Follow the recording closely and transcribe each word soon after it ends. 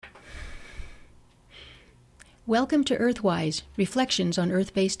Welcome to Earthwise, Reflections on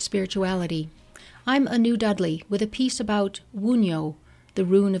Earth-Based Spirituality. I'm Anu Dudley with a piece about Wunyo, the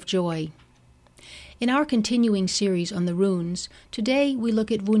Rune of Joy. In our continuing series on the runes, today we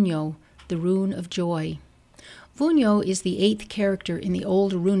look at Wunyo, the Rune of Joy. Wunyo is the 8th character in the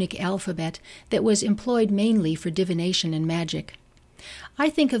old runic alphabet that was employed mainly for divination and magic. I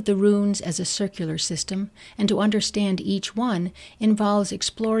think of the runes as a circular system, and to understand each one involves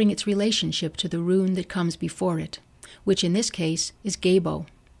exploring its relationship to the rune that comes before it, which in this case is Gebo.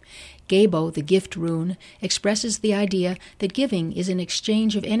 Gebo, the gift rune, expresses the idea that giving is an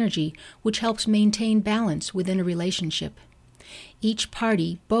exchange of energy which helps maintain balance within a relationship. Each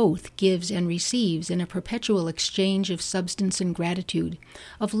party both gives and receives in a perpetual exchange of substance and gratitude,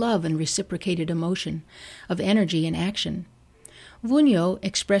 of love and reciprocated emotion, of energy and action. Wunyo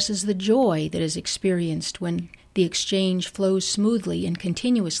expresses the joy that is experienced when the exchange flows smoothly and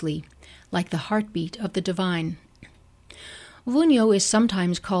continuously, like the heartbeat of the divine. Wunyo is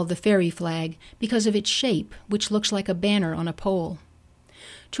sometimes called the fairy flag because of its shape, which looks like a banner on a pole.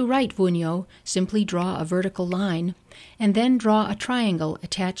 To write Wunyo, simply draw a vertical line, and then draw a triangle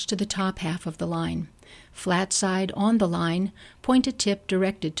attached to the top half of the line. Flat side on the line, point a tip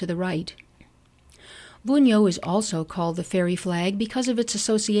directed to the right. Wunyo is also called the fairy flag because of its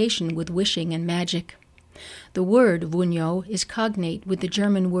association with wishing and magic. The word Wunyo is cognate with the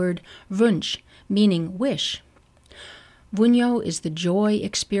German word Wunsch, meaning wish. Wunyo is the joy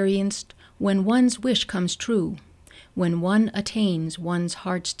experienced when one's wish comes true, when one attains one's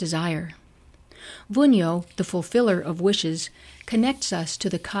heart's desire. Wunyo, the fulfiller of wishes, connects us to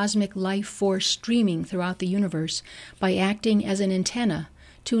the cosmic life force streaming throughout the universe by acting as an antenna,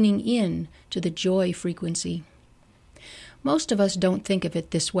 tuning in to the joy frequency. Most of us don't think of it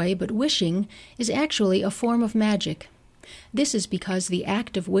this way, but wishing is actually a form of magic. This is because the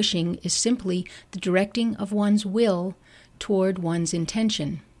act of wishing is simply the directing of one's will toward one's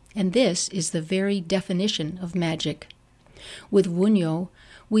intention, and this is the very definition of magic. With Wunyo,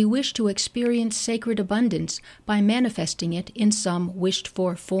 we wish to experience sacred abundance by manifesting it in some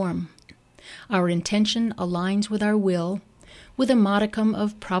wished-for form. Our intention aligns with our will, with a modicum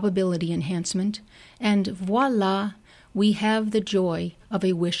of probability enhancement, and voila, we have the joy of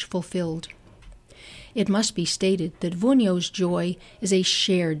a wish fulfilled. It must be stated that Wunyo's joy is a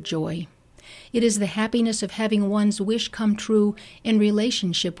shared joy. It is the happiness of having one's wish come true in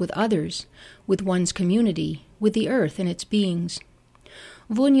relationship with others, with one's community, with the earth and its beings.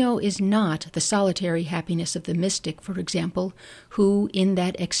 Wunyo is not the solitary happiness of the mystic, for example, who in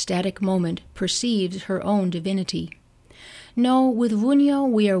that ecstatic moment perceives her own divinity. No, with Wunyo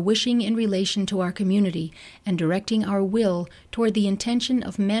we are wishing in relation to our community and directing our will toward the intention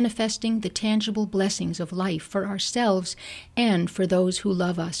of manifesting the tangible blessings of life for ourselves and for those who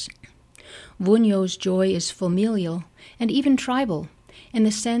love us. Wunyo's joy is familial and even tribal, in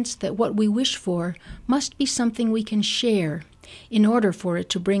the sense that what we wish for must be something we can share in order for it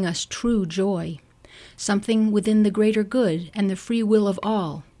to bring us true joy, something within the greater good and the free will of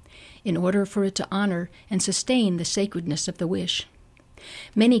all, in order for it to honor and sustain the sacredness of the wish.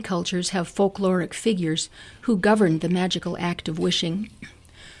 Many cultures have folkloric figures who govern the magical act of wishing.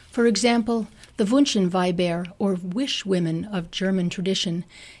 For example, the Wunschenweiber, or wish women of German tradition,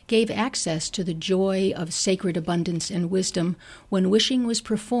 gave access to the joy of sacred abundance and wisdom when wishing was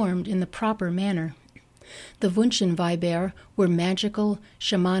performed in the proper manner. The Wunschenweiber were magical,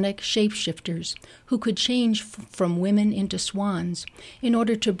 shamanic shapeshifters who could change from women into swans in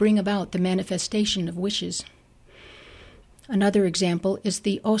order to bring about the manifestation of wishes. Another example is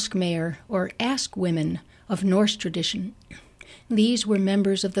the Oskmaer, or ask women, of Norse tradition. These were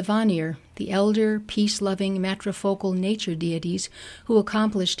members of the Vanir, the elder, peace-loving, matrifocal nature deities who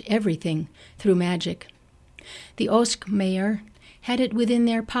accomplished everything through magic. The Oskmaer had it within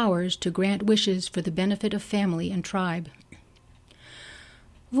their powers to grant wishes for the benefit of family and tribe.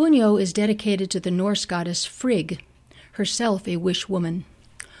 Wunyo is dedicated to the Norse goddess Frigg, herself a wish woman,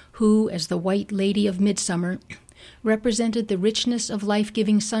 who, as the White Lady of Midsummer, represented the richness of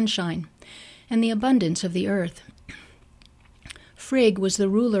life-giving sunshine and the abundance of the earth. Frigg was the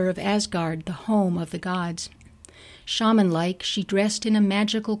ruler of Asgard, the home of the gods. Shaman-like, she dressed in a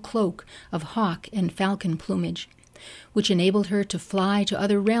magical cloak of hawk and falcon plumage, which enabled her to fly to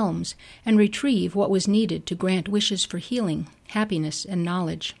other realms and retrieve what was needed to grant wishes for healing, happiness, and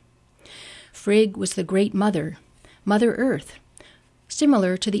knowledge. Frigg was the Great Mother, Mother Earth,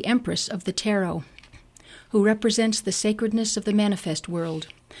 similar to the Empress of the Tarot, who represents the sacredness of the manifest world,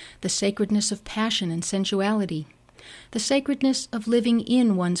 the sacredness of passion and sensuality, the sacredness of living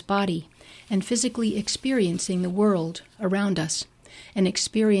in one's body and physically experiencing the world around us and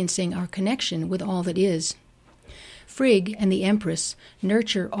experiencing our connection with all that is. Frigg and the Empress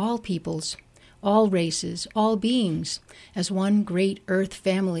nurture all peoples, all races, all beings, as one great Earth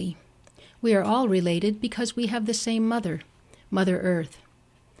family. We are all related because we have the same mother, Mother Earth.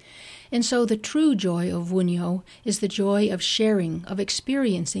 And so the true joy of Wunyo is the joy of sharing, of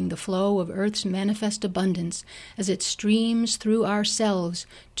experiencing the flow of Earth's manifest abundance as it streams through ourselves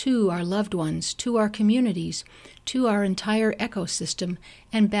to our loved ones, to our communities, to our entire ecosystem,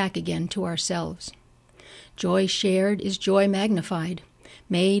 and back again to ourselves. Joy shared is joy magnified,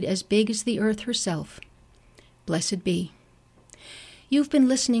 made as big as the Earth herself. Blessed be. You've been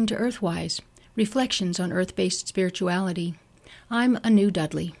listening to Earthwise, Reflections on Earth-Based Spirituality. I'm Anu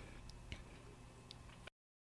Dudley.